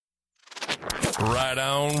Right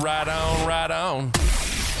on, right on, right on.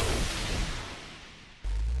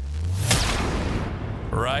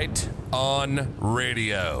 Right on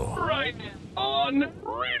radio. Right on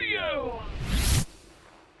radio.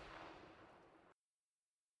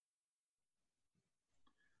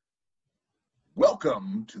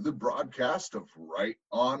 Welcome to the broadcast of Right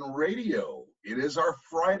on Radio. It is our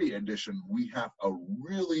Friday edition. We have a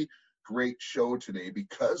really great show today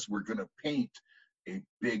because we're going to paint a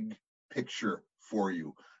big picture for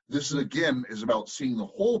you. This, again, is about seeing the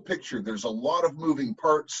whole picture. There's a lot of moving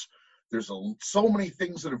parts. There's so many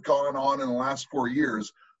things that have gone on in the last 4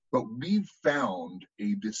 years, but we've found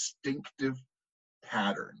a distinctive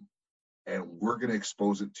pattern, and we're going to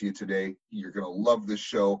expose it to you today. You're going to love this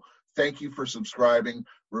show. Thank you for subscribing.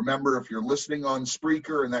 Remember, if you're listening on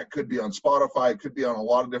Spreaker, and that could be on Spotify, it could be on a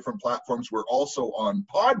lot of different platforms. We're also on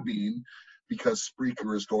Podbean because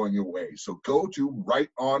Spreaker is going away. So go to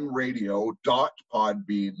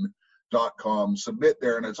rightonradio.podbean.com, submit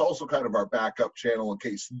there, and it's also kind of our backup channel in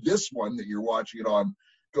case this one that you're watching it on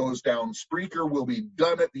goes down. Spreaker will be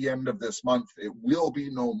done at the end of this month. It will be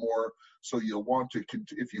no more. So you'll want to,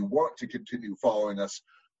 if you want to continue following us,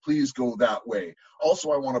 please go that way.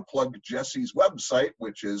 Also, I want to plug Jesse's website,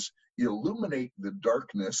 which is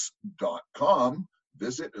illuminatethedarkness.com.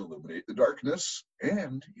 Visit Illuminate the Darkness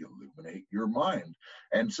and illuminate your mind.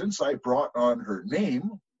 And since I brought on her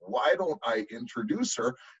name, why don't I introduce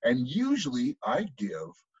her? And usually I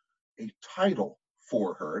give a title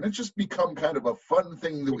for her. And it's just become kind of a fun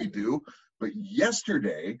thing that we do. But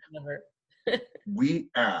yesterday, we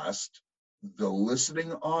asked the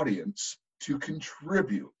listening audience to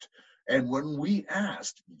contribute. And when we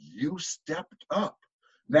asked, you stepped up.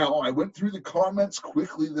 Now, I went through the comments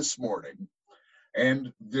quickly this morning,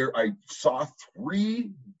 and there I saw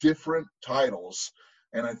 3 different titles,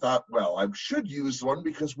 and I thought, well, I should use one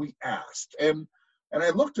because we asked. And I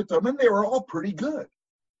looked at them, and they were all pretty good.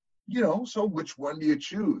 You know, so which one do you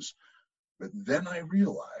choose? But then I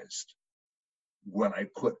realized when I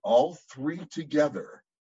put all 3 together,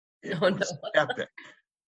 it was epic.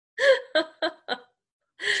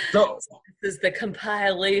 So this is the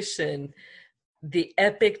compilation, the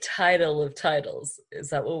epic title of titles. Is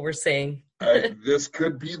that what we're saying? This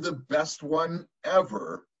could be the best one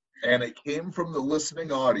ever, and it came from the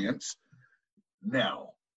listening audience.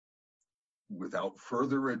 Now, without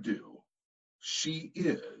further ado, she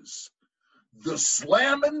is the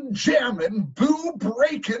slammin', jammin',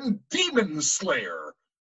 boo-breaking demon slayer.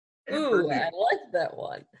 And ooh, I like that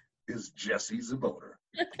one. Is Jessie Zaboter.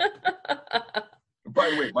 By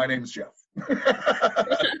the way, my name's Jeff.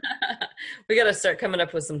 We got to start coming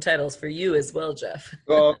up with some titles for you as well, Jeff.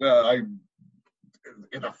 Well,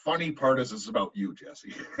 the funny part is it's about you,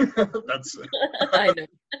 Jessie. That's I know.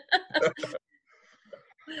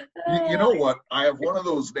 You know what? I have one of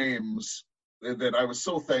those names that I was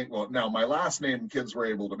so thankful. Now, my last name, kids were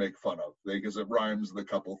able to make fun of because it rhymes with a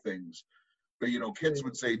couple things. But, you know, kids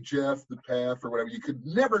would say Jeff the Path or whatever. You could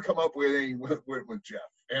never come up with anything with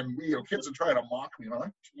Jeff. And, you know, kids would try to mock me. And I'm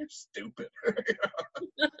like, you're stupid.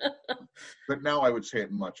 But now I would say it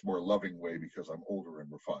in a much more loving way because I'm older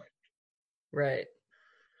and refined. Right.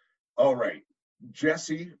 All right.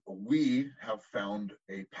 Jessie, we have found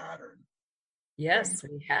a pattern. Yes,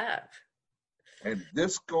 we have. And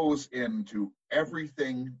this goes into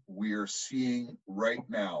everything we're seeing right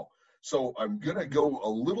now. So I'm going to go a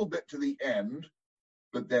little bit to the end,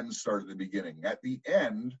 but then start at the beginning. At the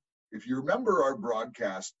end, if you remember our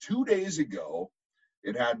broadcast 2 days ago,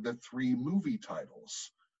 it had the 3 movie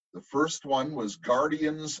titles. The first one was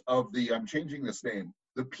Guardians of the, I'm changing this name,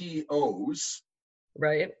 the POs.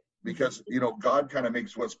 Right. Because, you know, God kind of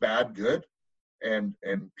makes what's bad good, and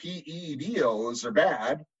PEDOs are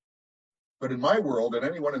bad. But in my world, and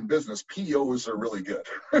anyone in business, POs are really good.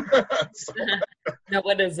 So, now,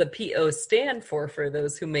 what does a PO stand for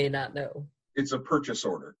those who may not know? It's a purchase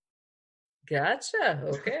order. Gotcha.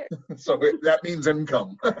 Okay. So that means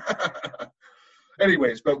income.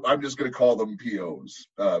 Anyways, but I'm just going to call them POs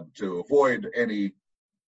to avoid any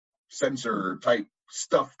censor type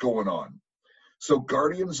stuff going on. So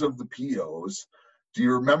Guardians of the POs. Do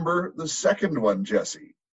you remember the second one,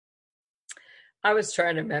 Jessie? I was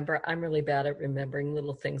trying to remember. I'm really bad at remembering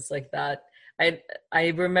little things like that. I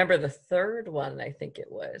remember the third one, I think it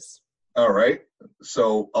was. All right.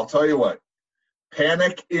 So I'll tell you what.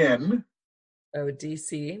 Panic In. Oh,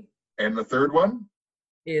 DC. And the third one?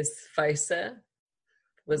 Is FISA.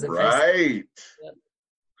 Was it right? Yep.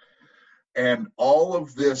 And all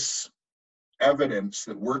of this evidence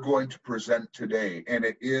that we're going to present today, and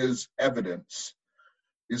it is evidence,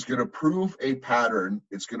 is going to prove a pattern.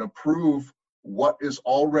 It's going to prove what is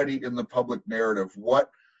already in the public narrative, what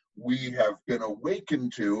we have been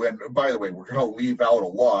awakened to. And by the way, we're going to leave out a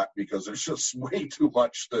lot because there's just way too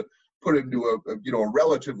much to put into a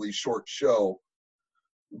relatively short show,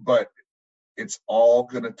 but it's all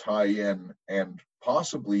going to tie in and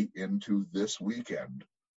possibly into this weekend.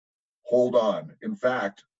 Hold on. In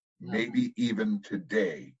fact, maybe even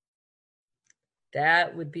today.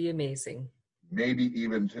 That would be amazing. Maybe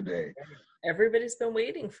even today. Everybody's been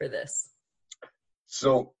waiting for this.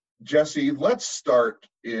 So, Jesse, let's start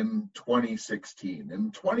in 2016.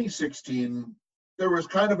 In 2016, there was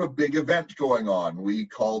kind of a big event going on. We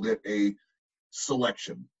called it a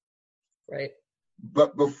selection. Right.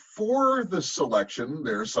 But before the selection,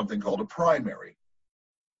 there's something called a primary.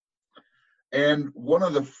 And one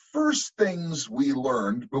of the first things we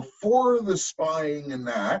learned before the spying and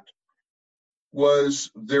that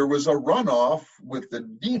was there was a runoff with the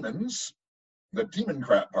demons, the Demon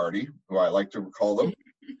Crap Party, who I like to call them.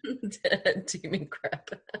 Demon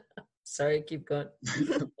Crap. Sorry, keep going.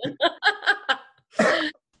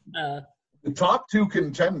 The top two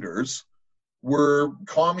contenders were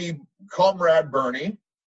Comrade Bernie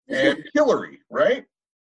and Hillary, right?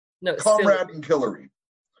 No, Comrade and Hillary.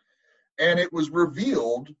 And it was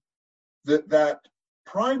revealed that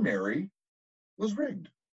primary was rigged.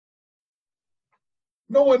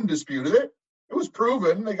 No one disputed it. It was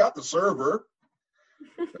proven. They got the server.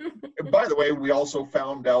 And by the way, we also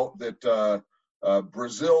found out that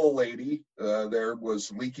Brazil lady there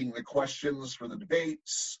was leaking the questions for the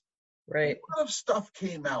debates. Right. A lot of stuff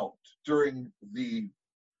came out during the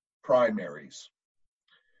primaries.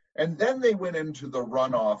 And then they went into the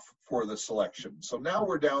runoff for the selection. So now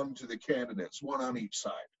we're down to the candidates, one on each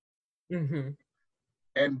side. Mm-hmm.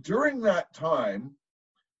 And during that time,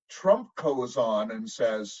 Trump goes on and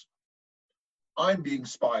says, I'm being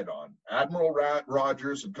spied on. Admiral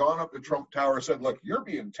Rogers had gone up to Trump Tower and said, look, you're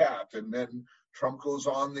being tapped. And then Trump goes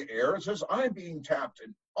on the air and says, I'm being tapped.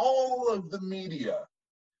 And all of the media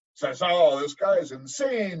says, oh, this guy's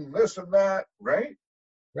insane, this and that, right?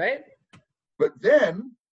 Right. But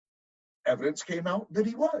then evidence came out that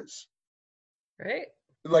he was. Right.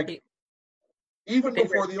 Like, even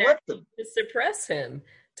before the election. To suppress him,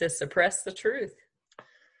 to suppress the truth.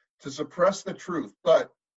 To suppress the truth.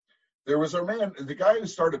 But there was a man, the guy who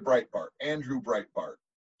started Breitbart, Andrew Breitbart.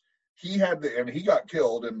 He got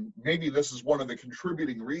killed, and maybe this is one of the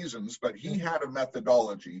contributing reasons, but he had a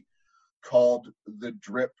methodology called the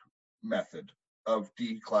DRIP method of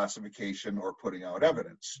declassification or putting out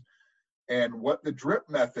evidence. And what the DRIP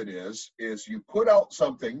method is you put out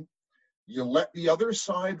something, you let the other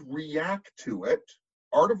side react to it,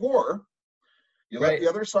 art of war. You let the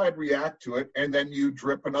other side react to it, and then you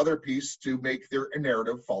drip another piece to make their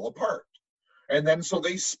narrative fall apart. And then so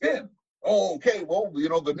they spin. Oh, okay, well,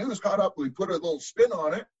 the news caught up, we put a little spin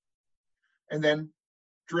on it, and then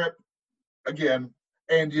drip again,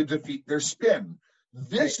 and you defeat their spin.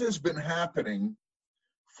 This has been happening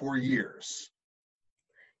for years.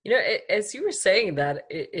 As you were saying that,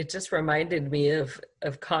 it just reminded me of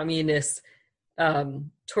communist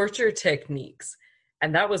torture techniques.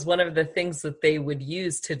 And that was one of the things that they would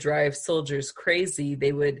use to drive soldiers crazy.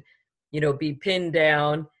 They would, be pinned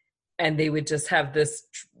down, and they would just have this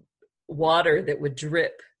water that would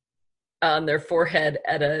drip on their forehead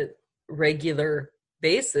at a regular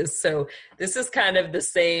basis. So this is kind of the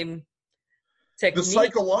same technique. The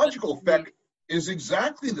psychological effect is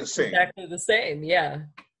exactly the same. Exactly the same, yeah.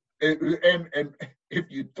 And if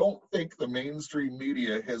you don't think the mainstream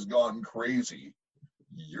media has gone crazy,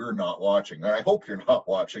 you're not watching. I hope you're not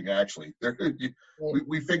watching, actually.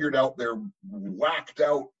 We figured out they're whacked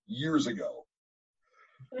out years ago.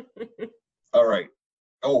 All right.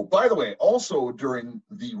 Oh, by the way, also during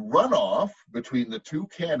the runoff between the two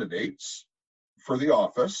candidates for the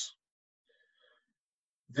office,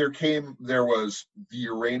 there was the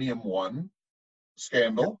Uranium One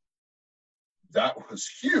scandal. That was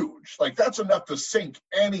huge. Like, that's enough to sink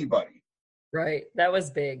anybody. Right. That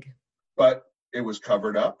was big. But it was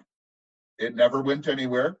covered up. It never went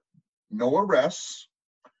anywhere. No arrests.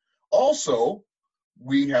 Also,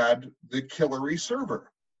 we had the Hillary server.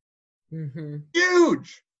 Mm-hmm.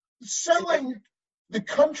 Huge. Selling the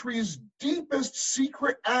country's deepest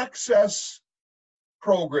secret access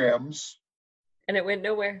programs. And it went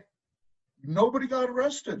nowhere. Nobody got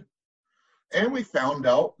arrested. And we found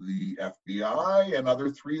out the FBI and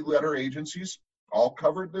other three-letter agencies all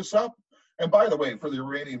covered this up. And by the way, for the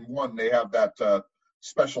Uranium One, they have that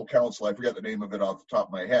special counsel. I forget the name of it off the top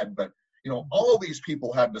of my head, but all of these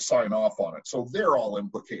people had to sign off on it, so they're all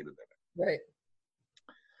implicated in it. Right.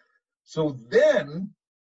 So then,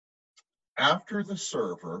 after the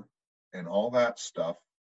server, and all that stuff,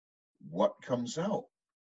 what comes out?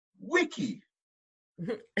 Wiki.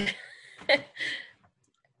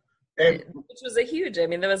 And Which was a huge, I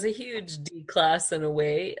mean, there was a huge D-class in a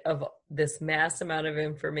way of this mass amount of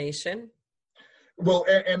information. well,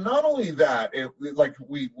 and not only that, like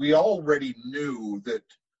we already knew that,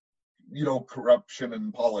 you know, corruption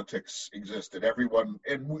and politics existed. Everyone,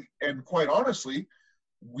 and quite honestly,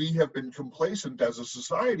 we have been complacent as a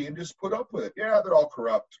society and just put up with it. Yeah, they're all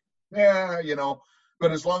corrupt. Yeah, you know,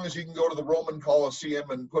 but as long as you can go to the Roman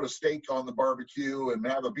Colosseum and put a steak on the barbecue and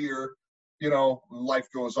have a beer, you know, life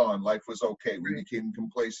goes on. Life was okay. We became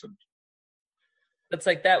complacent. It's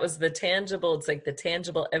like that was the tangible, it's like the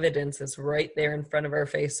tangible evidence is right there in front of our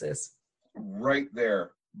faces. Right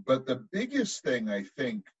there. But the biggest thing, I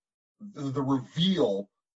think, the reveal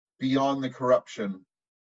beyond the corruption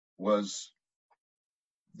was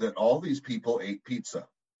that all these people ate pizza.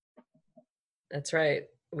 That's right.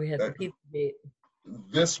 We had the pizza gate.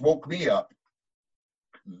 This woke me up.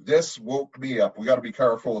 This woke me up. We got to be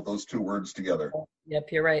careful with those two words together. Yep,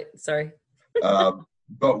 you're right. Sorry.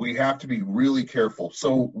 But we have to be really careful.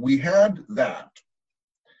 So we had that.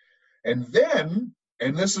 And then,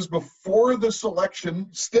 and this is before the selection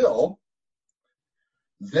still,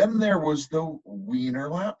 then there was the Wiener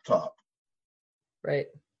laptop. Right.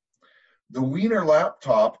 The Wiener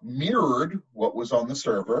laptop mirrored what was on the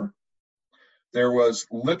server. There was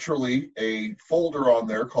literally a folder on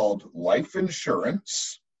there called Life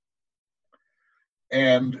Insurance.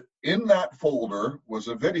 And in that folder was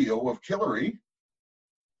a video of Hillary,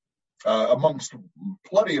 amongst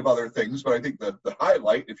plenty of other things, but I think the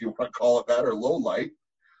highlight, if you want to call it that, or low light,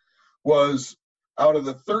 was out of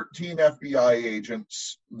the 13 FBI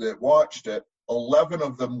agents that watched it, 11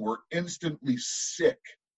 of them were instantly sick.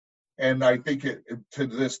 And I think to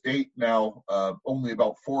this date now, only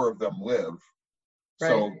about 4 of them live. Right.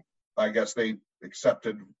 So I guess they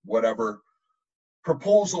accepted whatever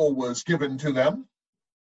proposal was given to them,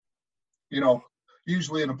 you know,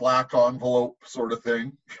 usually in a black envelope sort of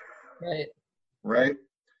thing. Right. Right.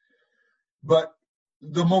 But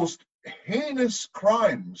the most heinous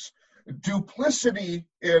crimes, duplicity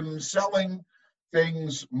in selling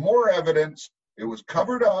things, more evidence, it was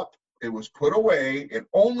covered up, it was put away, it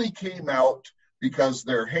only came out because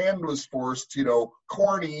their hand was forced, you know,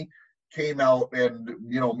 Corny came out and,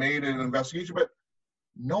 you know, made an investigation, but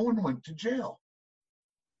no one went to jail.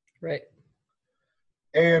 Right.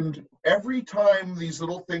 And every time these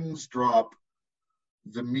little things drop,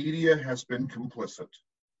 the media has been complicit.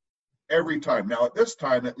 Every time. Now, at this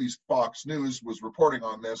time, at least Fox News was reporting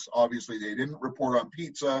on this. Obviously, they didn't report on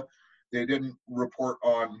pizza. They didn't report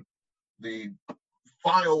on the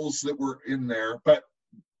files that were in there, but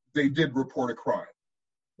they did report a crime.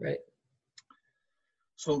 Right.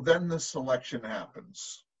 So then the selection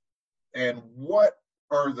happens. And what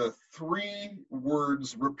are the 3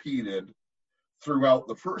 words repeated throughout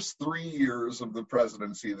the first 3 years of the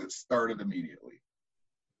presidency that started immediately?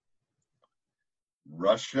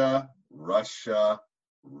 Russia, Russia,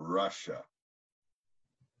 Russia.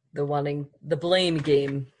 The blame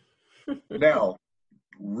game. Now,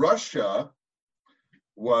 Russia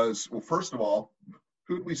was, well, first of all,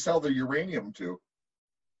 who'd we sell the uranium to?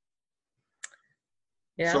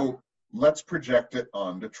 Yeah. So let's project it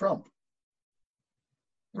onto Trump,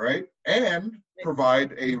 right? And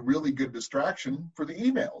provide a really good distraction for the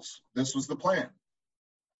emails. This was the plan.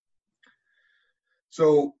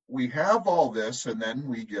 So we have all this, and then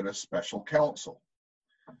we get a special counsel.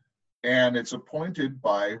 And it's appointed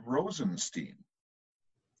by Rosenstein,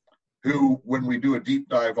 who, when we do a deep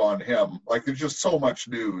dive on him, like there's just so much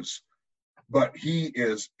news, but he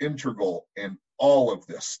is integral in all of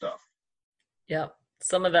this stuff. Yeah.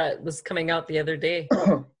 Some of that was coming out the other day.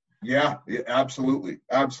 Yeah, absolutely.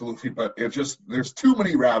 Absolutely. But it just, there's too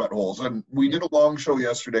many rabbit holes. And we did a long show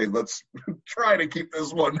yesterday. Let's try to keep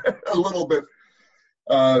this one a little bit.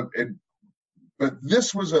 But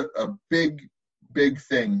this was a big, big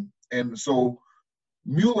thing. And so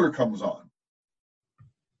Mueller comes on.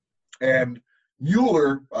 And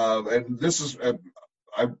Mueller, and this is,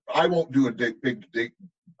 I won't do a big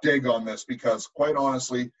dig on this because quite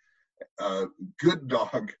honestly, Good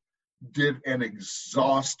Dog did an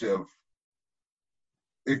exhaustive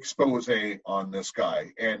expose on this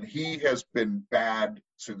guy, and he has been bad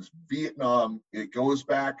since Vietnam. It goes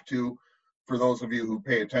back to, for those of you who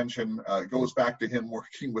pay attention, it goes back to him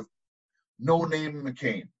working with No Name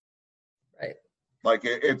McCain. Right. Like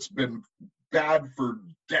it's been bad for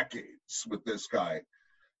decades with this guy.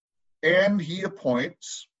 And he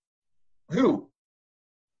appoints who?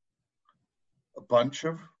 A bunch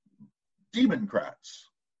of Democrats,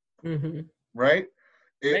 mm-hmm. right?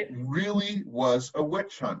 It really was a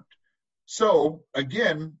witch hunt. So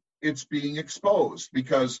again, it's being exposed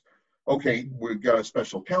because, okay, we've got a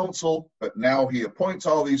special counsel, but now he appoints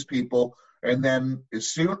all these people, and then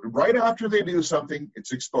right after they do something,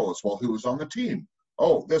 it's exposed. Well, who was on the team?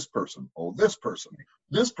 Oh, this person. Oh, this person.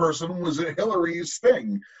 This person was in Hillary's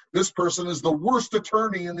thing. This person is the worst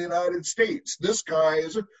attorney in the United States. This guy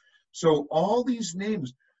is so all these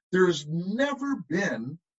names. There's never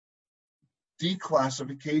been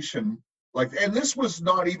declassification and this was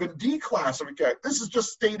not even declassification. This is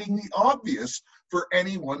just stating the obvious for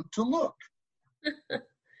anyone to look.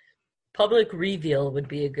 Public reveal would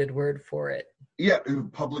be a good word for it. Yeah,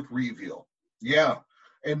 public reveal. Yeah.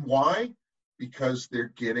 And why? Because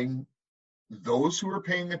they're getting those who are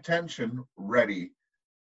paying attention ready,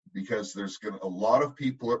 because a lot of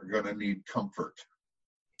people are going to need comfort.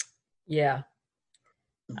 Yeah.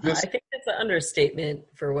 I think it's an understatement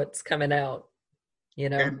for what's coming out,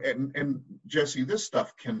 And Jesse, this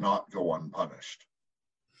stuff cannot go unpunished.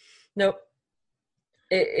 Nope.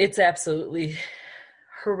 It's absolutely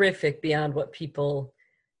horrific beyond what people,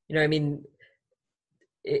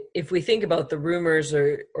 if we think about the rumors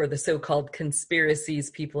or the so-called conspiracies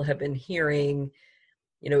people have been hearing,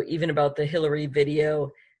 even about the Hillary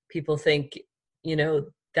video, people think,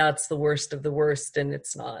 that's the worst of the worst, and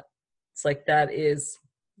it's not. It's like that is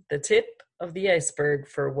the tip of the iceberg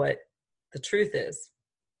for what the truth is.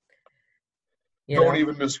 Don't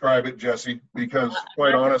even describe it, Jesse, because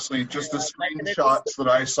quite honestly, just the screenshots that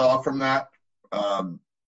I saw from that, I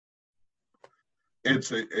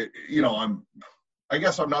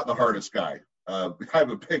guess I'm not the hardest guy. I have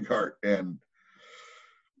a big heart, and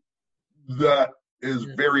that is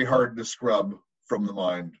very hard to scrub from the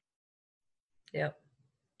mind. Yeah.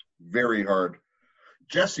 Very hard.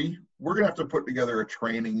 Jesse, we're going to have to put together a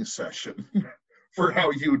training session for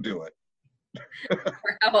how you do it.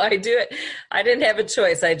 How I do it. I didn't have a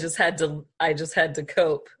choice. I just had to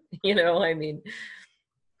cope.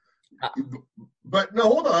 But no,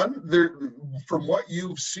 hold on. From what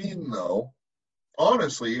you've seen, though,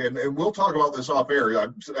 honestly, and we'll talk about this off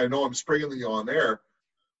air. I know I'm springing you on there,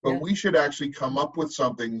 but we should actually come up with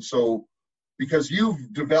something. So, because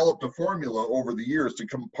you've developed a formula over the years to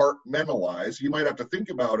compartmentalize, you might have to think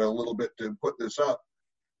about it a little bit to put this up.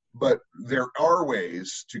 But there are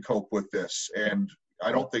ways to cope with this, and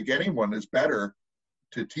I don't think anyone is better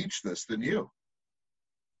to teach this than you.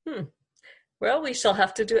 Well, we shall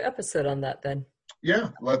have to do an episode on that then. Yeah,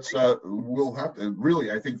 we'll have to.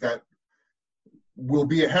 Really, I think that we'll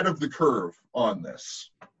be ahead of the curve on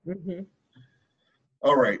this. Mm-hmm.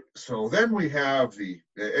 All right, so then we have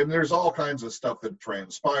and there's all kinds of stuff that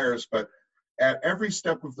transpires, but at every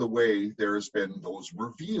step of the way, there's been those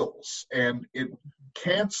reveals, and it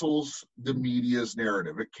cancels the media's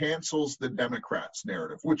narrative. It cancels the Democrats'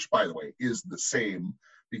 narrative, which, by the way, is the same,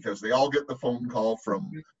 because they all get the phone call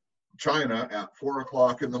from China at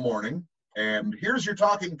 4:00 in the morning, and here's your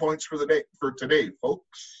talking points for today,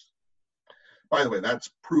 folks. By the way, that's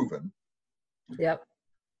proven. Yep.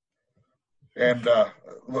 And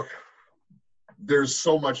look, there's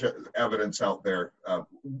so much evidence out there.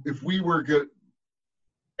 If we were good,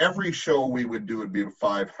 every show we would do would be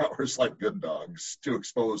 5 hours like Good Dogs to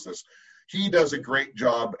expose this. He does a great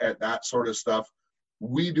job at that sort of stuff.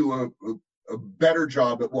 We do a better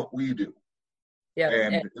job at what we do. Yeah.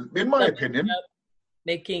 And in my opinion,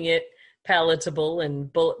 making it palatable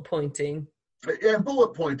and bullet pointing. And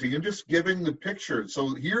bullet pointing and just giving the picture.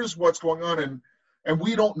 So here's what's going on. And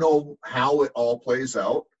we don't know how it all plays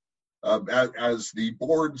out. As the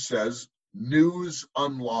board says, news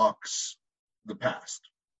unlocks the past.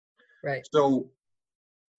 Right. So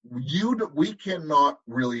we cannot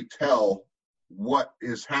really tell what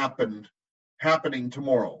is happening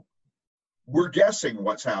tomorrow. We're guessing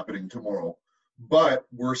what's happening tomorrow, but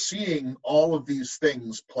we're seeing all of these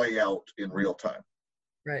things play out in real time.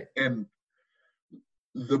 Right. And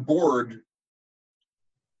the board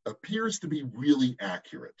appears to be really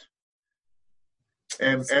accurate.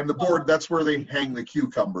 And the board, that's where they hang the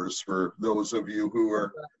cucumbers for those of you who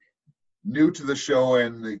are new to the show.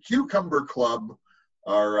 And the Cucumber Club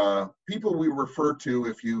are people we refer to,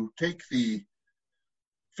 if you take the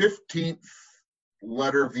 15th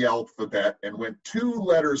letter of the alphabet and went 2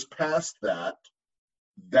 letters past that,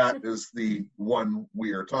 that is the one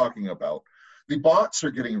we are talking about. The bots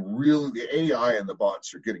are getting the AI and the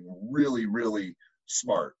bots are getting really, really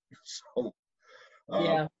smart. So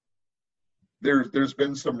yeah. There's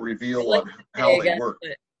been some reveal on how they work.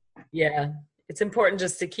 Yeah, it's important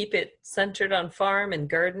just to keep it centered on farm and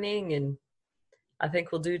gardening, and I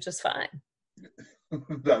think we'll do just fine.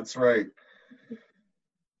 That's right.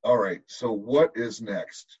 All right. So what is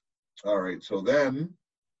next? All right. So then,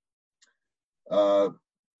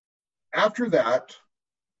 after that,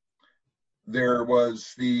 there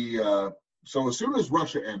was so as soon as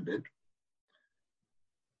Russia ended,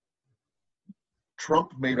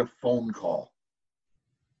 Trump made a phone call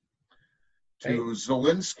to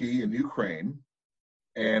Zelensky in Ukraine,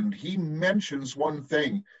 and he mentions one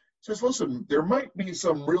thing. He says, listen, there might be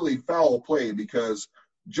some really foul play because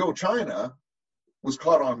Joe China was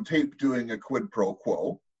caught on tape doing a quid pro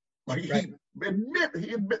quo. Like he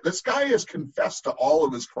admit this guy has confessed to all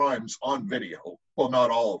of his crimes on video. Well,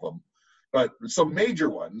 not all of them, but some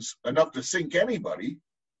major ones, enough to sink anybody.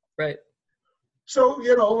 Right.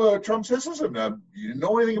 So, Trump says, listen, you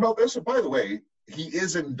know anything about this? And by the way, he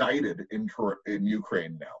is indicted in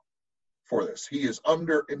Ukraine now for this. He is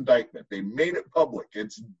under indictment. They made it public.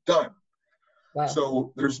 It's done. Wow.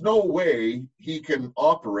 So there's no way he can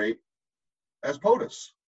operate as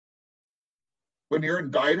POTUS. When you're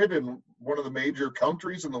indicted in one of the major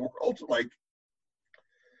countries in the world,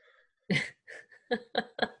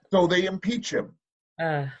 so they impeach him.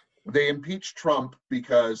 They impeach Trump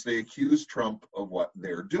because they accuse Trump of what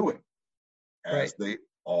they're doing, as they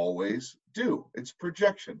always do. It's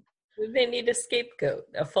projection. They need a scapegoat,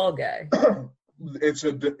 a fall guy. It's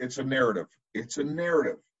a narrative. It's a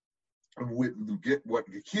narrative.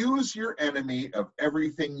 Accuse your enemy of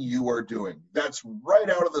everything you are doing. That's right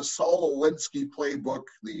out of the Saul Alinsky playbook,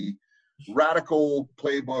 the radical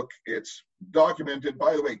playbook. It's documented.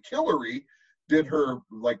 By the way, Hillary did her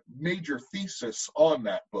major thesis on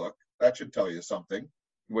that book. That should tell you something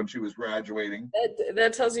when she was graduating.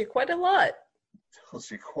 That tells you quite a lot. Tells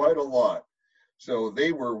you quite a lot. So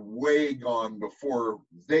they were way gone before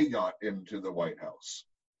they got into the White House.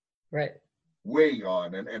 Right. Way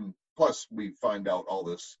gone. And plus we find out all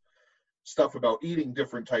this stuff about eating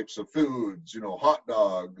different types of foods, hot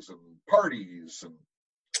dogs and parties. And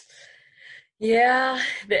yeah,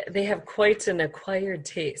 they have quite an acquired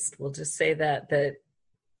taste. We'll just say that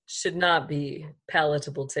should not be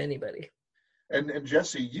palatable to anybody. And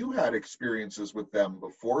Jesse, you had experiences with them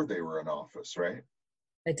before they were in office, right?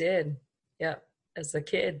 I did. Yeah. As a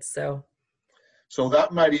kid. So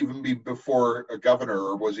that might even be before a governor,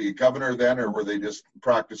 or was he a governor then, or were they just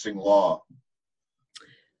practicing law?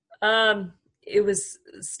 It was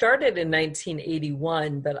started in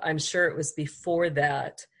 1981, but I'm sure it was before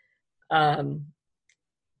that.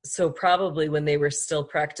 So probably when they were still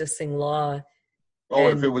practicing law. Oh,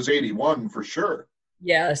 if it was 81, for sure.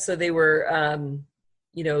 Yeah. So they were,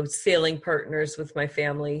 sailing partners with my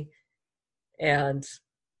family and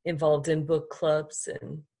involved in book clubs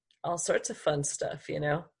and all sorts of fun stuff,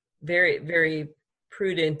 very, very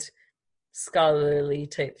prudent, scholarly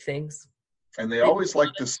type things. And they always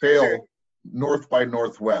like to sail north by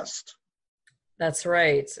northwest. That's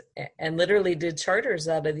right. And literally did charters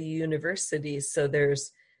out of the universities. So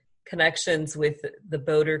there's connections with the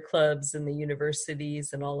boater clubs and the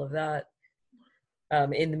universities and all of that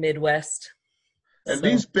in the Midwest. And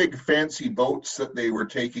these big fancy boats that they were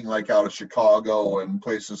taking out of Chicago and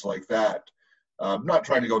places like that, I'm not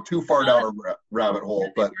trying to go too far down a rabbit hole,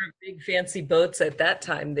 but they were big fancy boats at that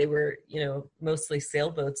time. They were, mostly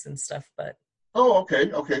sailboats and stuff, but. Oh,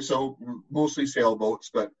 okay. So mostly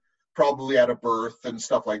sailboats, but probably at a berth and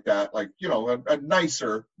stuff like that, a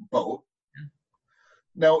nicer boat. Yeah.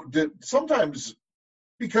 Now, sometimes,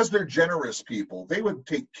 because they're generous people, they would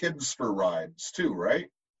take kids for rides too,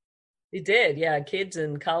 right? They did, yeah. Kids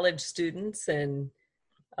and college students, and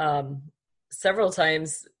several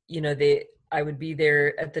times, I would be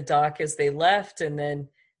there at the dock as they left, and then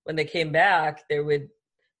when they came back, it would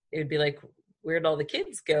be like, where'd all the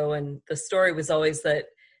kids go? And the story was always that,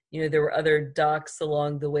 there were other docks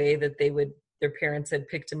along the way that their parents had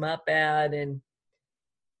picked them up at and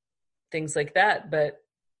things like that. But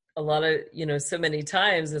a lot of, so many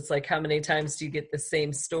times it's like, how many times do you get the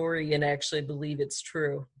same story and actually believe it's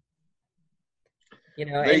true? And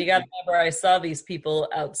you got to remember, I saw these people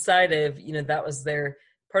outside of, that was their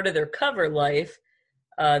part of their cover life,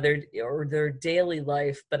 their daily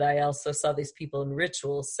life. But I also saw these people in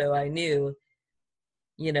rituals. So I knew,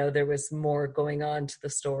 there was more going on to the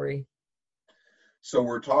story. So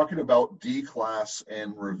we're talking about D-Class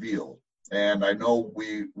and Reveal. And I know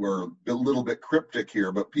we were a little bit cryptic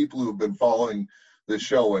here, but people who have been following the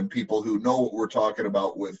show and people who know what we're talking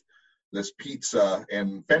about with this pizza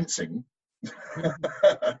and fencing,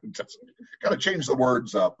 just got to change the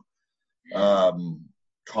words up.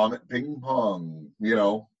 Comet ping pong,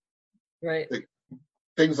 right?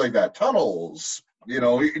 Things like that. Tunnels,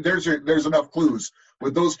 there's enough clues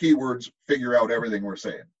with those keywords. Figure out everything we're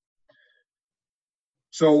saying.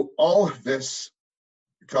 So all of this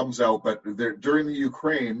comes out, but during the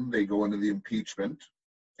Ukraine, they go into the impeachment,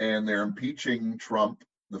 and they're impeaching Trump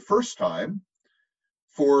the first time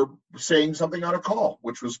for saying something on a call,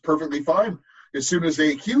 which was perfectly fine. As soon as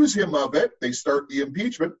they accuse him of it, they start the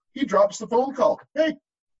impeachment. He drops the phone call. Hey,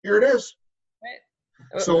 here it is.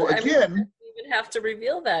 Right. So again, you even have to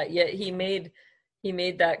reveal that. Yet he made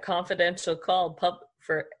that confidential call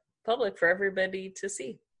public for everybody to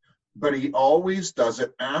see. But he always does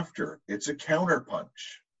it after. It's a counterpunch.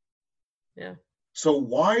 Yeah. So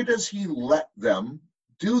why does he let them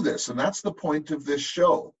do this? And that's the point of this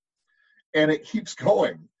show. And it keeps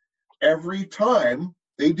going. Every time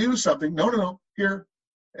they do something, no, here.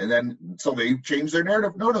 And then, so they change their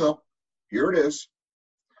narrative. No, here it is.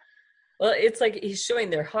 Well, it's like he's showing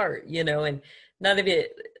their heart, and none of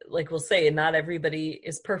it, like we'll say, not everybody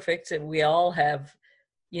is perfect. And we all have,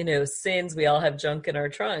 sins. We all have junk in our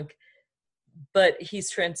trunk. But he's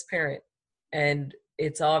transparent. And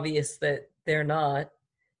it's obvious that they're not.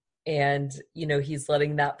 And, he's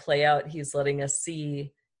letting that play out. He's letting us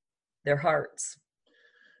see their hearts.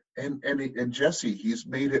 And Jesse, he's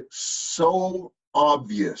made it so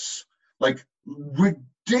obvious, like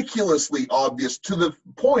ridiculously obvious, to the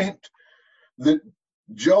point that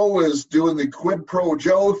Joe is doing the quid pro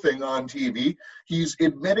Joe thing on TV. He's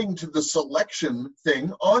admitting to the selection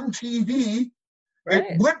thing on TV.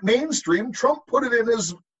 Right. It went mainstream. Trump put it in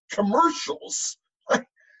his commercials.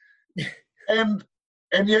 and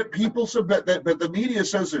yet people submit that, but the media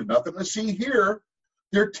says there's nothing to see here.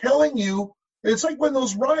 They're telling you, it's like when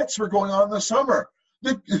those riots were going on in the summer.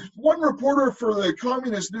 The one reporter for the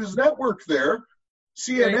Communist News Network there,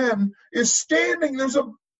 CNN, is standing. There's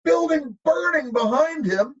a building burning behind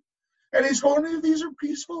him, and he's going, these are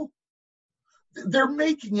peaceful. They're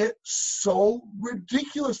making it so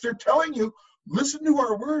ridiculous. They're telling you, listen to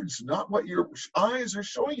our words, not what your eyes are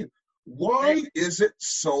showing you. Why is it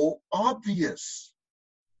so obvious?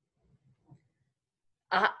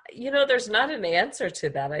 There's not an answer to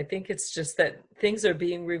that. I think it's just that things are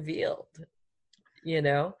being revealed,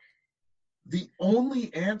 The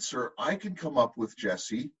only answer I can come up with,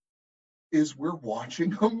 Jesse, is we're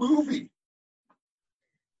watching a movie.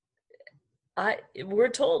 We're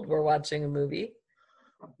told we're watching a movie.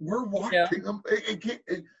 We're watching them.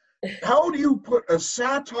 How do you put a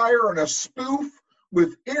satire and a spoof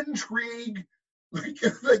with intrigue?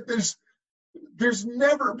 Like there's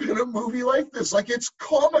never been a movie like this. Like, it's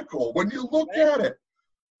comical when you look at it.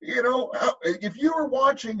 If you were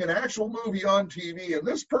watching an actual movie on TV and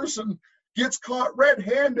this person gets caught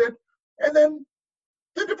red-handed, and then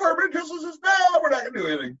the Department of Justice says, no, we're not going to do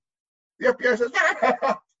anything. The FBI says,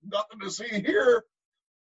 nothing to see here.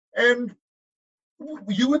 And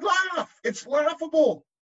you would laugh. It's laughable.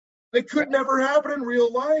 It could never happen in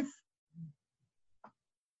real life.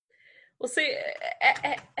 Well, see,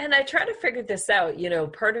 and I try to figure this out.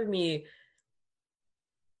 Part of me,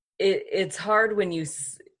 it's hard when you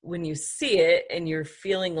see it and you're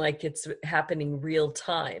feeling like it's happening real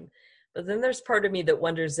time. But then there's part of me that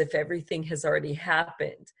wonders if everything has already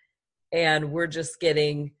happened and we're just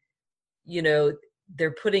getting,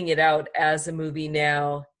 they're putting it out as a movie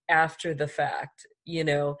now after the fact,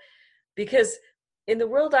 because in the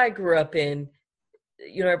world I grew up in,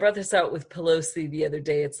 I brought this out with Pelosi the other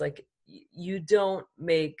day. It's like, you don't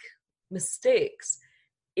make mistakes.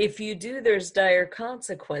 If you do, there's dire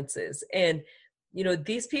consequences. And,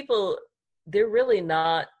 these people, they're really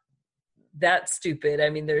not that stupid. I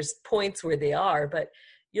mean, there's points where they are, but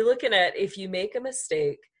you're looking at, if you make a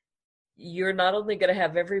mistake, you're not only going to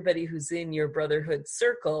have everybody who's in your brotherhood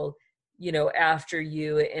circle, after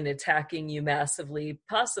you and attacking you massively,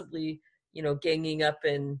 possibly, ganging up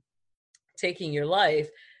and taking your life,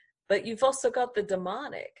 but you've also got the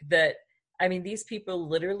demonic that, these people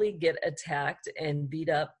literally get attacked and beat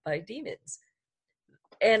up by demons.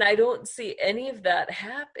 And I don't see any of that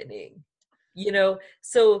happening,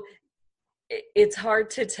 so it's hard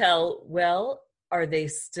to tell, well, are they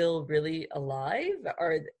still really alive?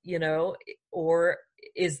 Or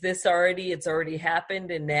is this it's already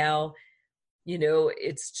happened and now,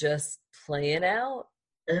 it's just playing out?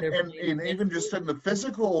 And even just in the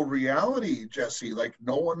physical reality, Jesse, like,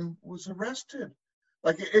 no one was arrested.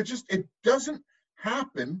 Like, it doesn't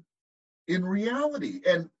happen in reality.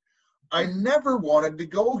 And I never wanted to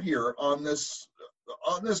go here on this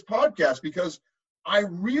podcast because I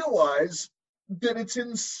realize that it's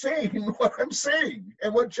insane what I'm saying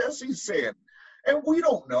and what Jesse's saying. And we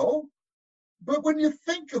don't know. But when you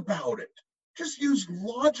think about it, just use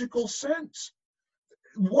logical sense.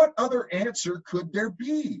 What other answer could there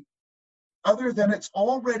be other than it's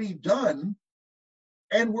already done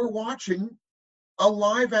and we're watching a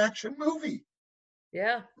live action movie?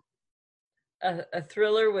 Yeah. A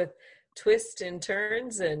thriller with twists and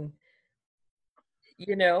turns, and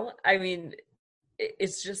I mean,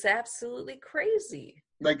 it's just absolutely crazy.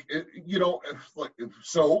 Like,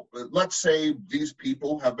 so let's say these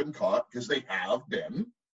people have been caught, because they have been,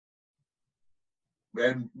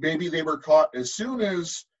 and maybe they were caught as soon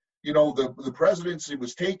as the presidency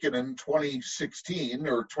was taken in 2016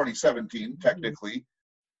 or 2017 technically.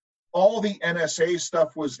 All the NSA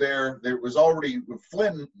stuff was there. There was already,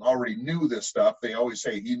 Flynn already knew this stuff. They always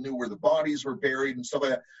say he knew where the bodies were buried and stuff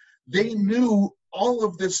like that. They knew all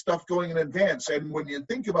of this stuff going in advance. And when you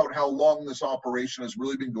think about how long this operation has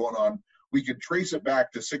really been going on, we could trace it back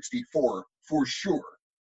to 64 for sure.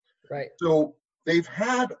 Right. So they've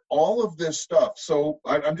had all of this stuff. So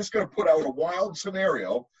I'm just going to put out a wild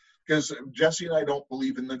scenario, because Jesse and I don't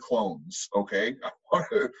believe in the clones, okay?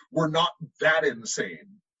 We're not that insane.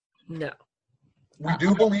 No. We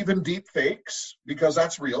do believe in deep fakes, because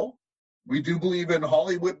that's real. We do believe in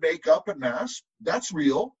Hollywood makeup and masks. That's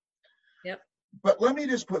real. Yep. But let me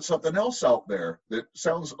just put something else out there that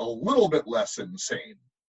sounds a little bit less insane.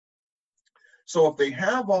 So if they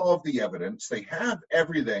have all of the evidence, they have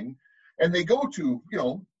everything, and they go to,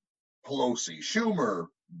 Pelosi, Schumer,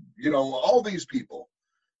 all these people,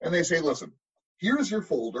 and they say, listen, here's your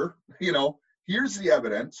folder, here's the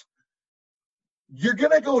evidence. You're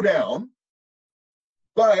going to go down,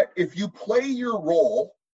 but if you play your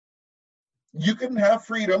role, you can have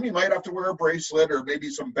freedom. You might have to wear a bracelet or maybe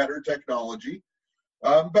some better technology,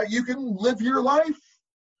 but you can live your life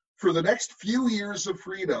for the next few years of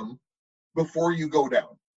freedom before you go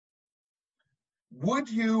down. Would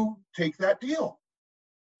you take that deal?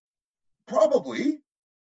 Probably.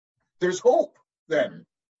 There's hope then.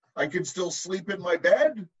 I can still sleep in my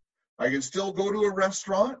bed. I can still go to a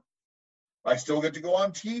restaurant. I still get to go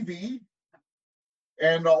on TV.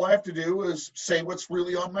 And all I have to do is say what's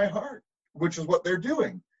really on my heart, which is what they're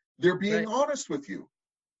doing. They're being honest with you.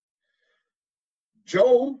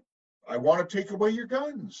 Joe, I want to take away your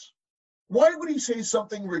guns. Why would he say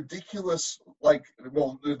something ridiculous like,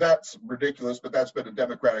 well, that's ridiculous, but that's been a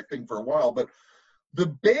Democratic thing for a while. But the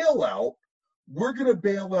bailout, we're going to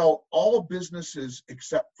bail out all businesses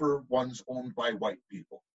except for ones owned by white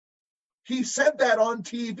people. He said that on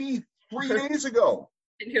TV 3 days ago.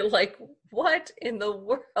 And you're like, what in the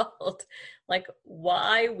world? Like,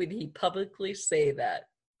 why would he publicly say that?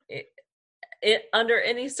 Under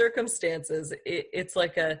any circumstances, it's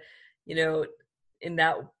like in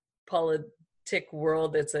that politic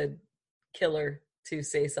world, it's a killer to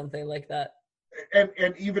say something like that.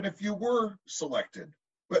 And even if you were selected,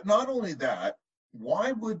 but not only that,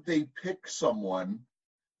 why would they pick someone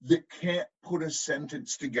that can't put a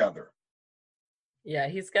sentence together? Yeah,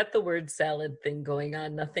 he's got the word salad thing going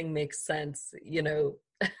on. Nothing makes sense, He's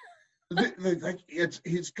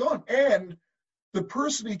gone. And the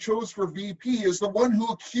person he chose for VP is the one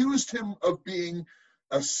who accused him of being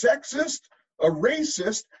a sexist, a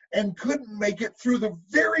racist, and couldn't make it through the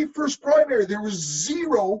very first primary. There was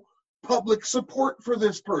zero public support for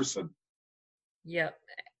this person. Yeah.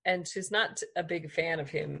 And she's not a big fan of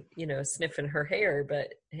him, sniffing her hair,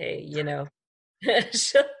 but hey,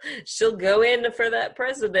 she'll go in for that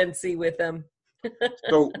presidency with him.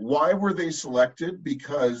 So why were they selected?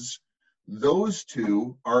 Because those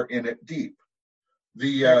two are in it deep.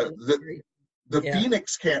 The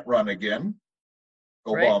Phoenix can't run again,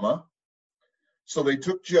 Obama. Right. So they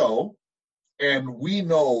took Joe, and we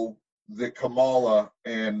know that Kamala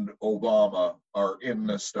and Obama are in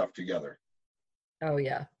this stuff together. Oh,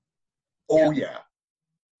 yeah. Oh, yeah.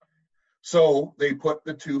 So they put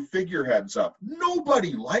the two figureheads up.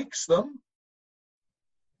 Nobody likes them.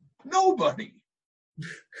 Nobody.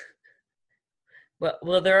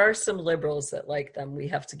 Well, there are some liberals that like them. We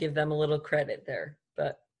have to give them a little credit there.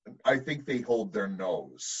 But I think they hold their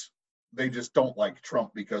nose. They just don't like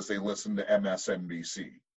Trump because they listen to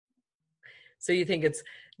MSNBC. So you think it's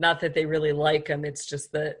not that they really like him, it's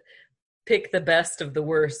just that pick the best of the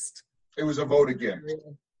worst. It was a vote against.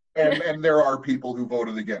 And there are people who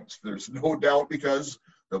voted against. There's no doubt, because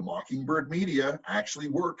the Mockingbird media actually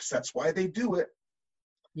works. That's why they do it.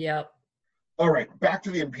 Yeah. All right, back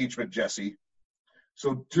to the impeachment, Jesse.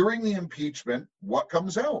 So during the impeachment, what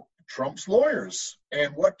comes out? Trump's lawyers.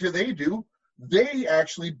 And what do? They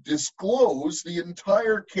actually disclose the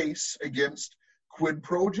entire case against Quid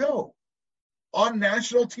Pro Joe on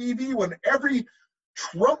national TV when every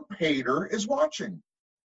Trump hater is watching.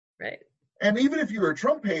 Right. And even if you're a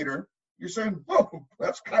Trump hater, you're saying, oh,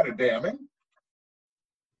 that's kind of damning.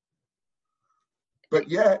 But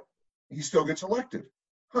yet, he still gets elected.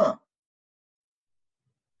 Huh.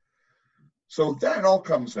 So that all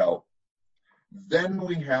comes out. Then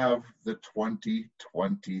we have the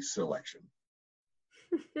 2020 selection.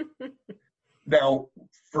 Now,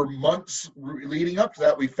 for months leading up to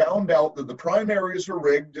that, we found out that the primaries were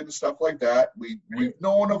rigged and stuff like that. We've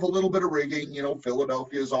known of a little bit of rigging,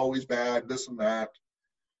 Philadelphia is always bad, this and that.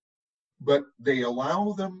 But they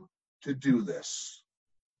allow them to do this.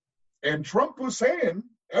 And Trump was saying,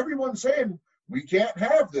 everyone's saying, we can't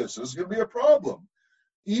have this. This is going to be a problem.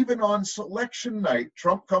 Even on selection night,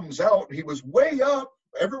 Trump comes out. He was way up.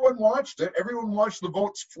 Everyone watched it. Everyone watched the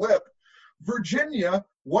votes flip. Virginia,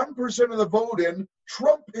 1% of the vote in.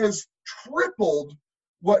 Trump has tripled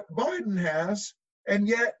what Biden has, and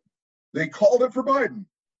yet they called it for Biden.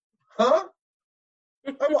 Huh?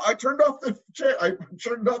 I turned off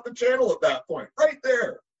the channel at that point, right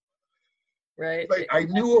there. Right. Like, I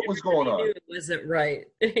knew what was going on. It wasn't right.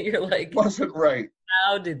 You're like, it wasn't right.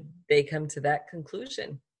 How did they come to that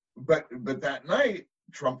conclusion? But that night,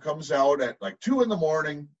 Trump comes out at like 2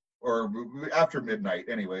 a.m. or after midnight,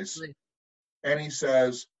 anyways, and he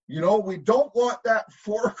says, we don't want that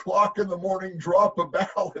 4 o'clock in the morning drop of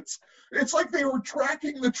ballots. It's like they were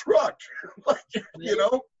tracking the truck,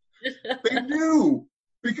 they knew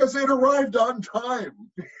because it arrived on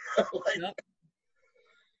time.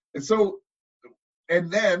 And so,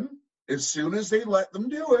 and then as soon as they let them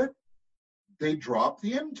do it, they drop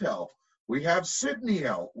the intel. We have Sydney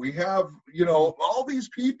out. We have, all these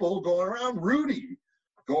people going around, Rudy,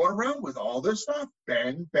 going around with all this stuff.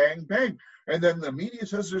 Bang, bang, bang. And then the media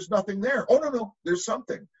says there's nothing there. Oh, no, there's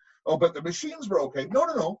something. Oh, but the machines were okay.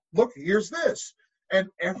 No. Look, here's this. And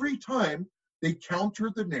every time they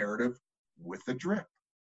counter the narrative with a drip.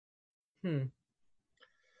 Am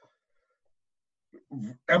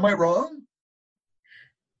I wrong?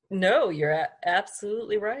 No, you're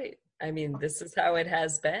absolutely right. I mean, this is how it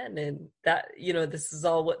has been, and that, this is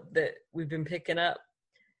all that we've been picking up,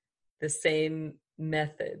 the same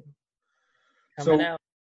method coming out.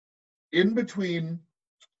 In between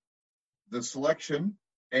the selection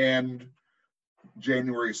and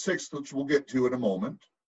January 6th, which we'll get to in a moment,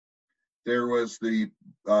 there was the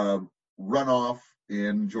runoff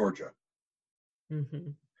in Georgia. Mm-hmm.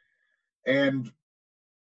 And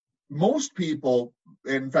most people,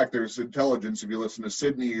 in fact, there's intelligence. If you listen to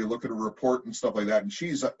Sydney, you look at a report and stuff like that, and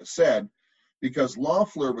she's said, because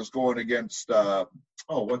Loeffler was going against,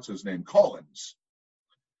 what's his name? Collins.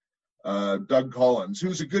 Doug Collins,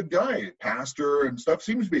 who's a good guy, pastor and stuff,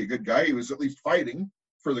 seems to be a good guy. He was at least fighting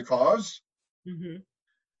for the cause. Mm-hmm.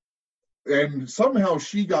 And somehow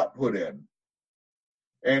she got put in.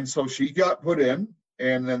 And so she got put in,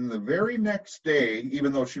 and then the very next day,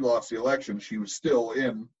 even though she lost the election, she was still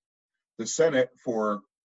in the Senate for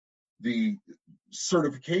the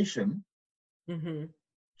certification. Mm-hmm.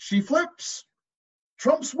 She flips.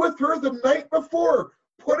 Trump's with her the night before,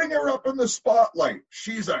 putting her up in the spotlight.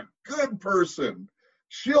 She's a good person.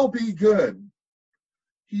 She'll be good.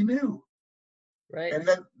 He knew. Right. And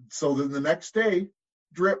then the next day,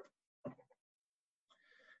 drip.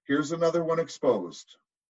 Here's another one exposed.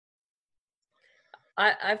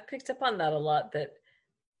 I've picked up on that a lot, that,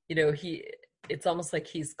 it's almost like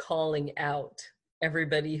he's calling out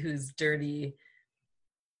everybody who's dirty,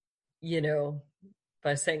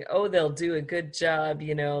 by saying, oh, they'll do a good job,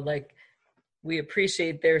 like, we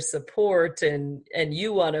appreciate their support, and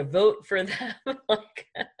you want to vote for them.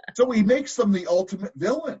 So he makes them the ultimate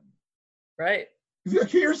villain. Right.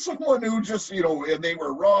 Here's someone who just, and they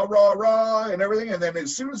were rah, rah, rah, and everything, and then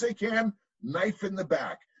as soon as they can, knife in the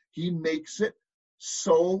back. He makes it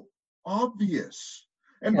so obvious.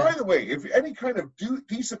 And by the way, if any kind of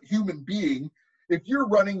decent human being, if you're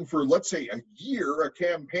running for, let's say, a year, a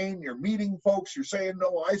campaign, you're meeting folks, you're saying,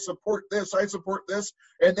 no, I support this,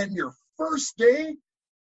 and then your first day,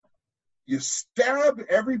 you stab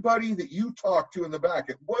everybody that you talked to in the back.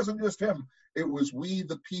 It wasn't just him. It was we,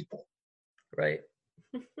 the people. Right.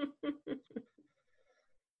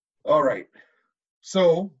 All right.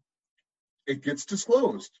 So it gets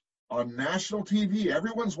disclosed on national TV.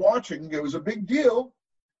 Everyone's watching. It was a big deal.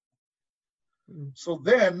 So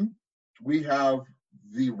then we have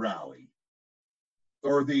the rally,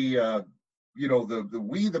 or the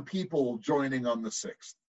we the people joining on the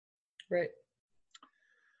 6th. Right.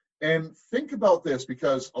 And think about this,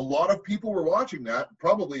 because a lot of people were watching that.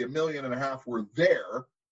 Probably 1.5 million were there.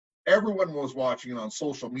 Everyone was watching it on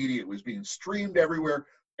social media. It was being streamed everywhere.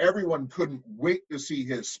 Everyone couldn't wait to see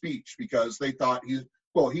his speech, because they thought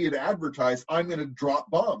he had advertised, I'm going to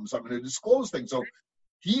drop bombs. I'm going to disclose things. So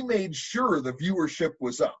he made sure the viewership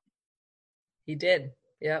was up. He did.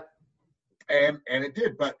 Yep. And it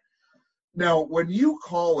did. But Now, when you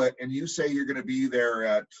call it and you say you're going to be there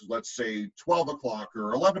at, let's say, 12 o'clock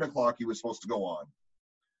or 11 o'clock, he was supposed to go on.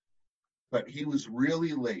 But he was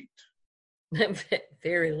really late.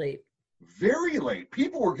 Very late. Very late.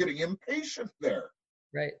 People were getting impatient there.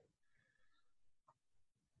 Right.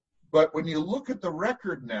 But when you look at the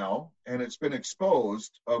record now, and it's been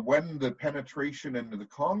exposed, when the penetration into the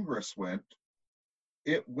Congress went,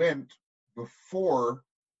 it went before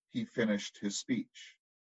he finished his speech.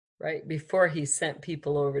 Right. Before he sent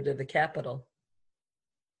people over to the Capitol.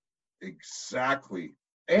 Exactly.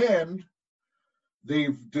 And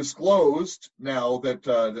they've disclosed now that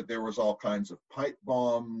that there was all kinds of pipe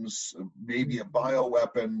bombs, maybe a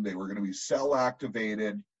bioweapon. They were going to be cell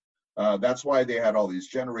activated. That's why they had all these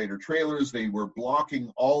generator trailers. They were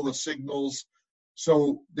blocking all the signals.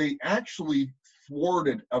 So they actually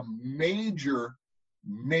thwarted a major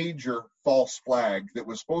false flag that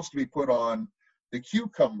was supposed to be put on the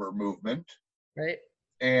cucumber movement, right,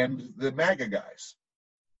 and the MAGA guys.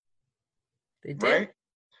 They did. Right?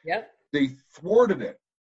 Yep. They thwarted it.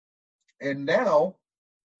 And now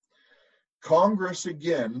Congress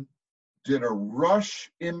again did a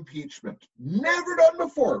rush impeachment. Never done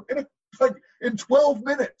before. In 12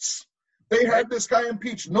 minutes. They had this guy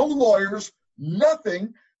impeached. No lawyers,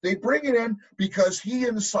 nothing. They bring it in because he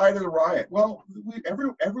incited a riot. Well,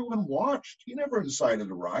 everyone watched. He never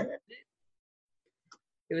incited a riot.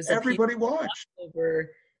 It was everybody watched.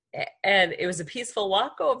 And it was a peaceful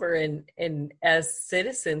walkover. And as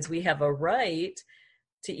citizens, we have a right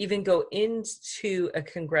to even go into a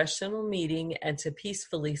congressional meeting and to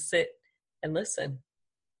peacefully sit and listen.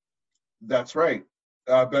 That's right.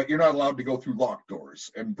 But you're not allowed to go through locked doors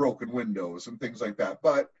and broken windows and things like that.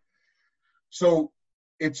 But so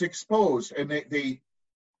it's exposed, and they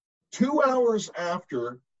 2 hours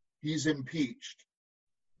after he's impeached,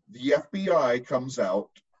 the FBI comes out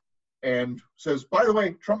and says, by the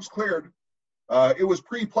way, Trump's cleared. It was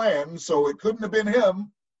pre-planned, so it couldn't have been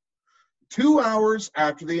him. 2 hours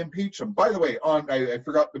after they impeach him. By the way, I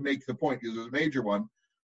forgot to make the point because it was a major one.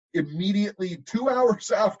 Immediately, 2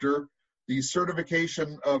 hours after the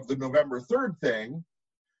certification of the November 3rd thing,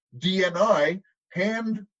 DNI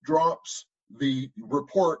hand drops the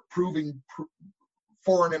report proving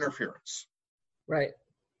foreign interference. Right.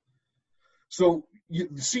 So you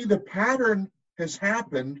see the pattern has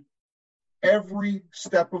happened every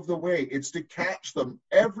step of the way. It's to catch them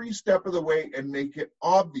every step of the way and make it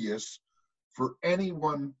obvious for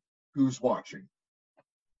anyone who's watching.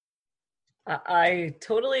 I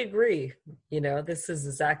totally agree. This is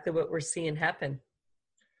exactly what we're seeing happen.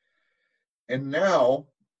 And now,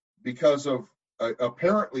 because of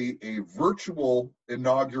apparently a virtual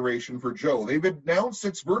inauguration for Joe, they've announced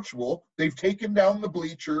it's virtual. They've taken down the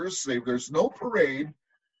bleachers. There's no parade.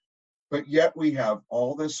 But yet we have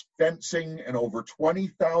all this fencing and over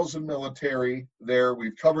 20,000 military there.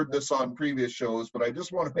 We've covered this on previous shows, but I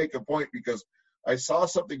just want to make a point because I saw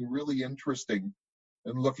something really interesting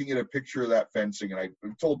and looking at a picture of that fencing. And I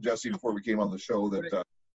told Jesse before we came on the show that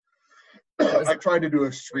I tried to do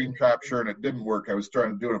a screen capture and it didn't work. I was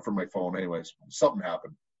trying to do it from my phone. Anyways, something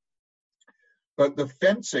happened. But the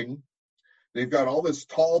fencing, they've got all this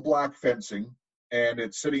tall black fencing, and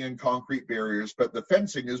it's sitting in concrete barriers, but the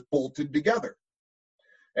fencing is bolted together.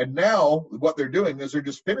 And now what they're doing is they're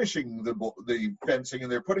just finishing the fencing,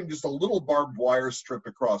 and they're putting just a little barbed wire strip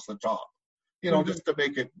across the top, just to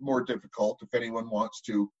make it more difficult if anyone wants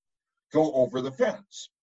to go over the fence.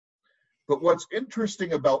 But what's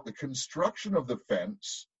interesting about the construction of the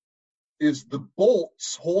fence is the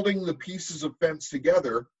bolts holding the pieces of fence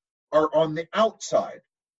together are on the outside.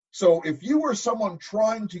 So if you were someone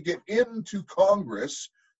trying to get into Congress,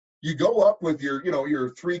 you go up with your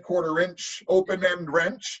 3/4 inch open end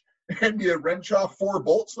wrench and you wrench off 4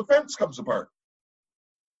 bolts, the fence comes apart.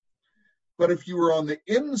 But if you were on the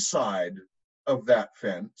inside of that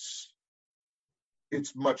fence,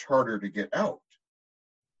 it's much harder to get out.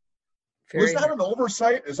 Was that an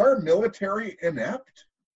oversight? Is our military inept?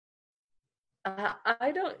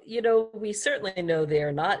 I don't, we certainly know they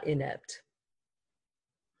are not inept.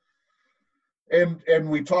 And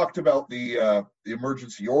we talked about the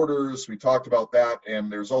emergency orders. We talked about that, and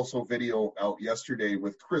there's also video out yesterday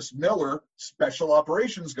with Chris Miller, special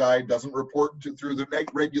operations guy, doesn't report through the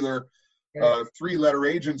regular 3-letter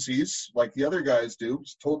agencies like the other guys do.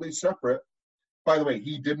 It's totally separate. By the way,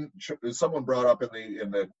 he didn't. Someone brought up in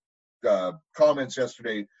the comments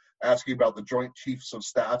yesterday asking about the Joint Chiefs of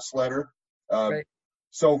Staff's letter.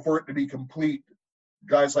 So for it to be complete,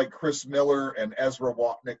 guys like Chris Miller and Ezra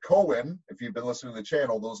Watnick-Cohen, if you've been listening to the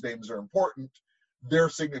channel, those names are important. Their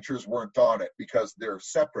signatures weren't on it because they're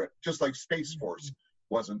separate, just like Space Force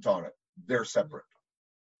wasn't on it. they're separate.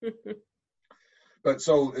 But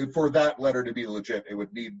so for that letter to be legit, it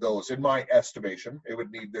would need those, in my estimation, it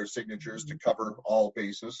would need their signatures to cover all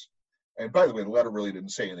bases. And by the way, the letter really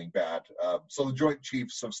didn't say anything bad. So the Joint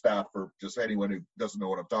Chiefs of Staff, for just anyone who doesn't know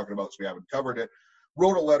what I'm talking about, so we haven't covered it,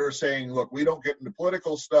 wrote a letter saying, look, we don't get into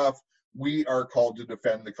political stuff. We are called to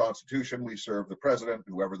defend the Constitution. We serve the president,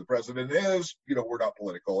 whoever the president is. We're not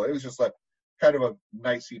political. It was just like kind of a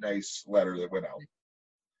nice letter that went out.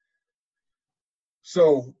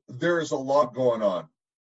 So there's a lot going on.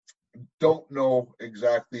 Don't know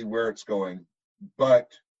exactly where it's going,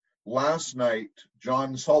 but last night,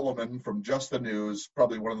 John Solomon from Just the News,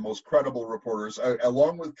 probably one of the most credible reporters,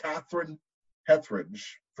 along with Catherine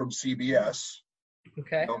Hethridge from CBS.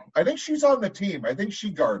 Okay. I think she's on the team. I think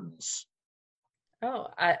she gardens. Oh,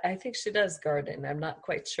 I think she does garden. I'm not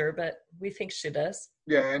quite sure, but we think she does.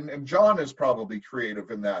 Yeah, and John is probably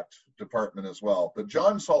creative in that department as well. But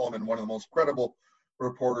John Solomon, one of the most credible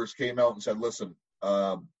reporters, came out and said, listen,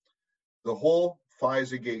 the whole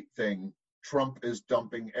FISA-gate thing, Trump is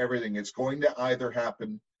dumping everything. It's going to either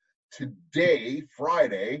happen today,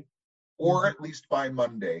 Friday, or at least by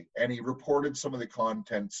Monday. And he reported some of the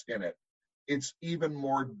contents in it. It's even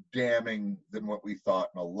more damning than what we thought,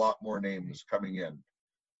 and a lot more names coming in.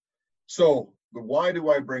 So why do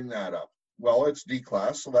I bring that up? Well, it's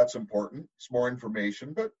D-class, so that's important. It's more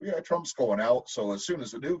information, but yeah, Trump's going out, so as soon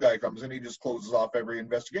as the new guy comes in, he just closes off every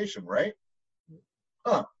investigation, right?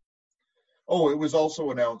 Huh. Oh, it was also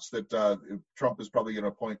announced that Trump is probably going to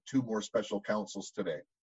appoint 2 more special counsels today,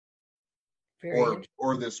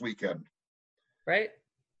 or this weekend. Right.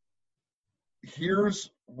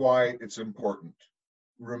 Here's why it's important.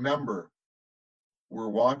 Remember, we're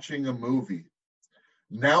watching a movie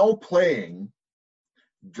now playing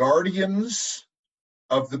Guardians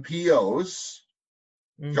of the POs.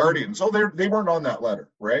 Mm-hmm. Guardians. Oh, they weren't on that letter,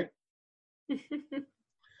 right?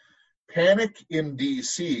 Panic in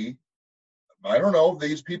DC. I don't know.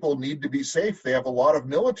 These people need to be safe. They have a lot of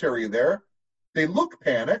military there. They look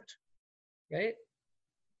panicked. Right.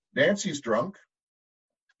 Nancy's drunk.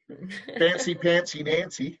 Fancy Pantsy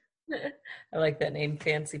Nancy. I like that name,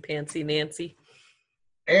 Fancy Pantsy Nancy.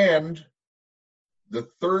 And the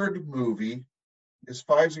third movie is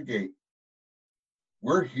FISA-gate.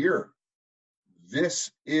 We're here.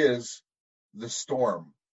 This is the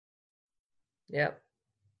storm. Yep.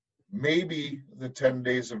 Maybe the 10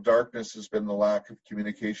 days of darkness has been the lack of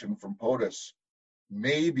communication from POTUS.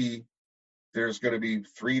 Maybe there's going to be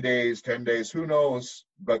 3 days, 10 days, who knows?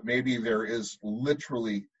 But maybe there is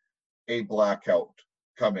literally a blackout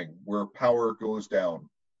coming where power goes down.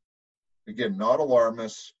 Again, not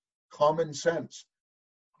alarmist, common sense.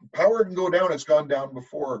 Power can go down. It's gone down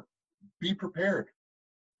before. Be prepared.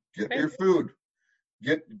 Get your food.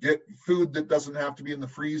 Get food that doesn't have to be in the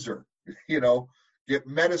freezer. Get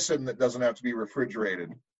medicine that doesn't have to be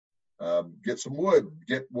refrigerated. Get some wood.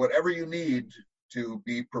 Get whatever you need to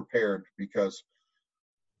be prepared, because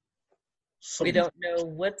we don't know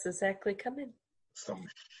what's exactly coming. Some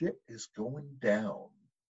shit is going down.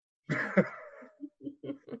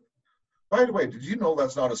 By the way, did you know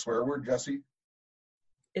that's not a swear word, Jesse?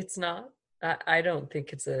 It's not. I don't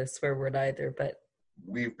think it's a swear word either, but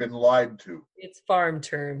we've been lied to. It's farm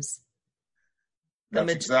terms.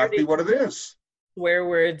 That's exactly what it is. Swear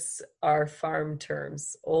words are farm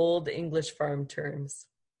terms, old English farm terms.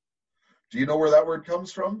 Do you know where that word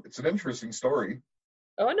comes from? It's an interesting story.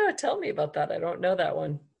 Oh, no, tell me about that. I don't know that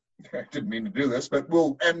one. I didn't mean to do this, but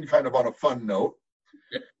we'll end kind of on a fun note.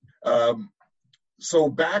 So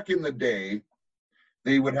back in the day,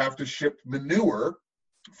 they would have to ship manure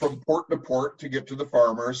from port to port to get to the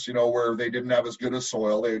farmers, where they didn't have as good a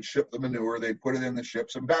soil. They would ship the manure, they'd put it in the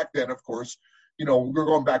ships. And back then, of course, we're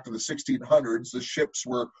going back to the 1600s. The ships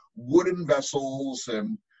were wooden vessels,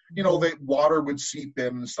 and, water would seep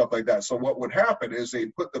in and stuff like that. So what would happen is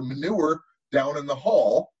they'd put the manure down in the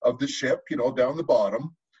hull of the ship, down the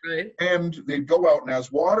bottom. Right. And they'd go out, and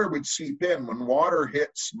as water would seep in, when water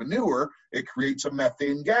hits manure, it creates a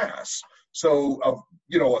methane gas. So,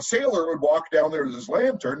 a sailor would walk down there with his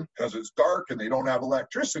lantern because it's dark and they don't have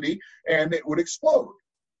electricity, and it would explode.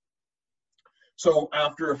 So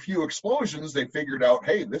after a few explosions, they figured out,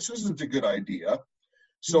 hey, this isn't a good idea.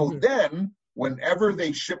 So then, whenever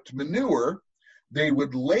they shipped manure, they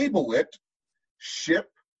would label it ship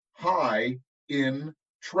high in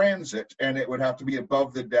transit, and it would have to be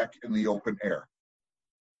above the deck in the open air.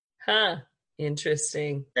 Huh.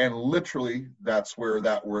 Interesting. And literally, that's where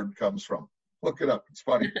that word comes from. Look it up. It's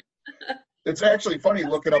funny. It's actually funny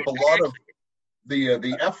looking up a lot of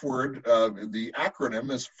the F word. The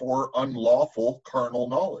acronym is for unlawful carnal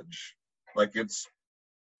knowledge. Like, it's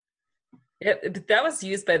Yeah, but that was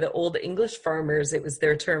used by the old English farmers. It was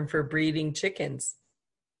their term for breeding chickens.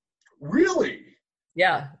 Really?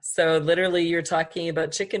 Yeah. So literally you're talking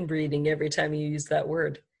about chicken breeding every time you use that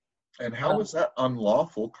word. And how is that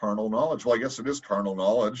unlawful carnal knowledge? Well, I guess it is carnal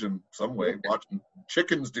knowledge in some way, watching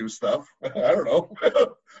chickens do stuff. I don't know.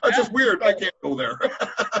 That's just weird. I can't go there.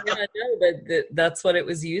 Yeah, no, but that's what it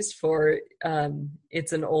was used for.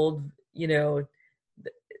 It's an old, the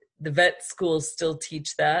vet schools still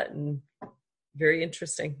teach that, and very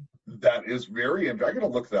interesting. That is very interesting. I'm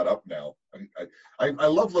going to look that up now. I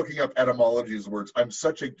love looking up etymologies of words. I'm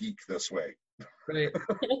such a geek this way. Right.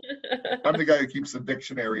 I'm the guy who keeps the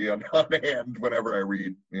dictionary on hand whenever I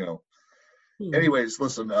read, Anyways,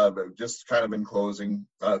 listen, just kind of in closing,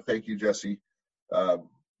 thank you, Jesse.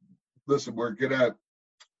 Listen, we're going to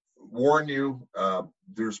warn you,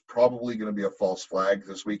 there's probably going to be a false flag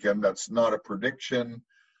this weekend. That's not a prediction.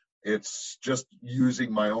 It's just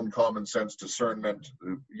using my own common sense discernment.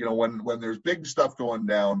 When there's big stuff going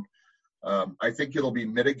down, I think it'll be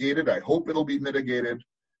mitigated. I hope it'll be mitigated.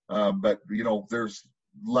 But there's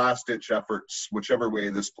last-ditch efforts, whichever way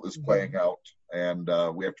this is playing out, and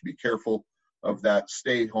we have to be careful of that.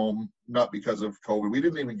 Stay home, not because of COVID. We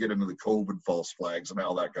didn't even get into the COVID false flags and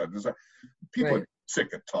all that. People are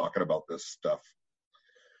sick of talking about this stuff.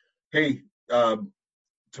 Hey,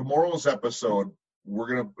 tomorrow's episode,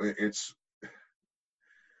 it's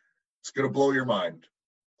gonna blow your mind.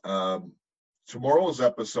 Tomorrow's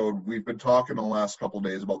episode, we've been talking the last couple of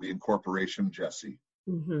days about the incorporation, Jesse.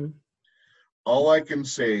 Mm-hmm. All I can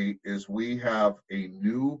say is we have a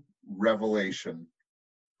new revelation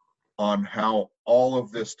on how all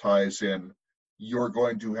of this ties in. You're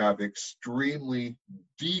going to have extremely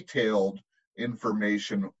detailed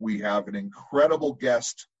information. We have an incredible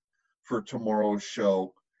guest for tomorrow's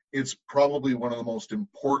show. It's probably one of the most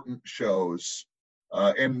important shows.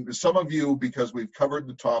 And some of you, because we've covered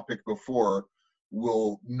the topic before,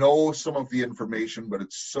 will know some of the information, but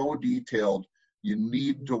it's so detailed, you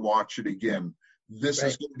need to watch it again. This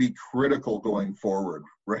is going to be critical going forward,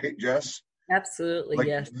 right, Jess? Absolutely,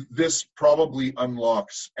 yes. This probably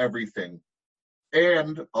unlocks everything.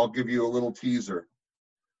 And I'll give you a little teaser.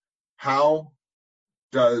 How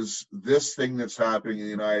does this thing that's happening in the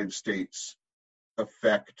United States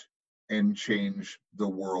affect and change the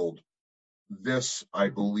world? This, I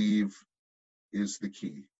believe, is the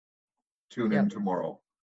key. Tune in tomorrow.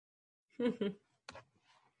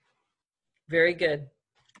 Very good.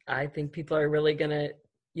 I think people are really going to,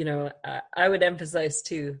 I would emphasize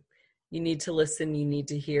too, you need to listen, you need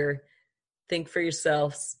to hear, think for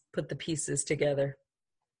yourselves, put the pieces together.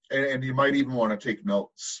 And you might even want to take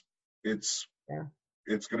notes. It's going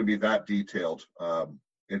to be that detailed.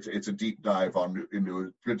 It's a deep dive into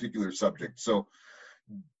a particular subject. So,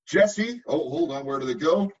 Jesse, hold on, where did it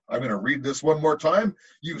go? I'm going to read this one more time.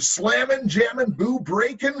 You slamming, jamming, boo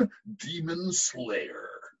breaking demon slayer.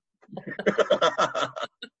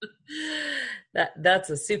 That's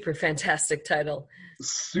a super fantastic title.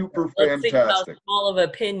 Super Let's fantastic. See how small of a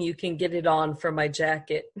pin you can get it on for my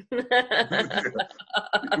jacket.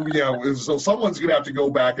 Yeah, so someone's going to have to go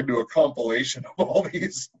back and do a compilation of all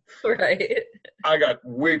these. Right. I got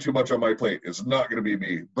way too much on my plate. It's not going to be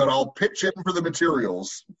me. But I'll pitch in for the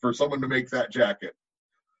materials for someone to make that jacket.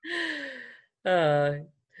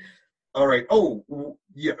 All right. Oh,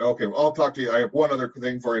 yeah. Okay. I'll talk to you. I have one other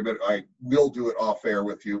thing for you, but I will do it off air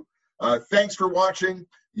with you. Thanks for watching.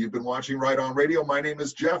 You've been watching Right On Radio. My name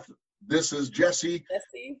is Jeff. This is Jesse.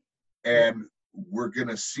 And we're going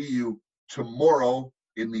to see you tomorrow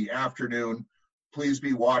in the afternoon. Please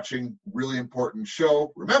be watching. Really important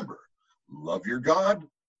show. Remember, love your God,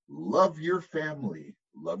 love your family,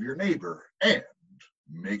 love your neighbor, and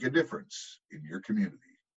make a difference in your community.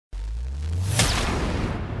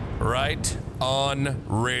 Right On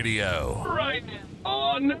Radio. Right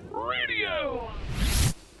On Radio.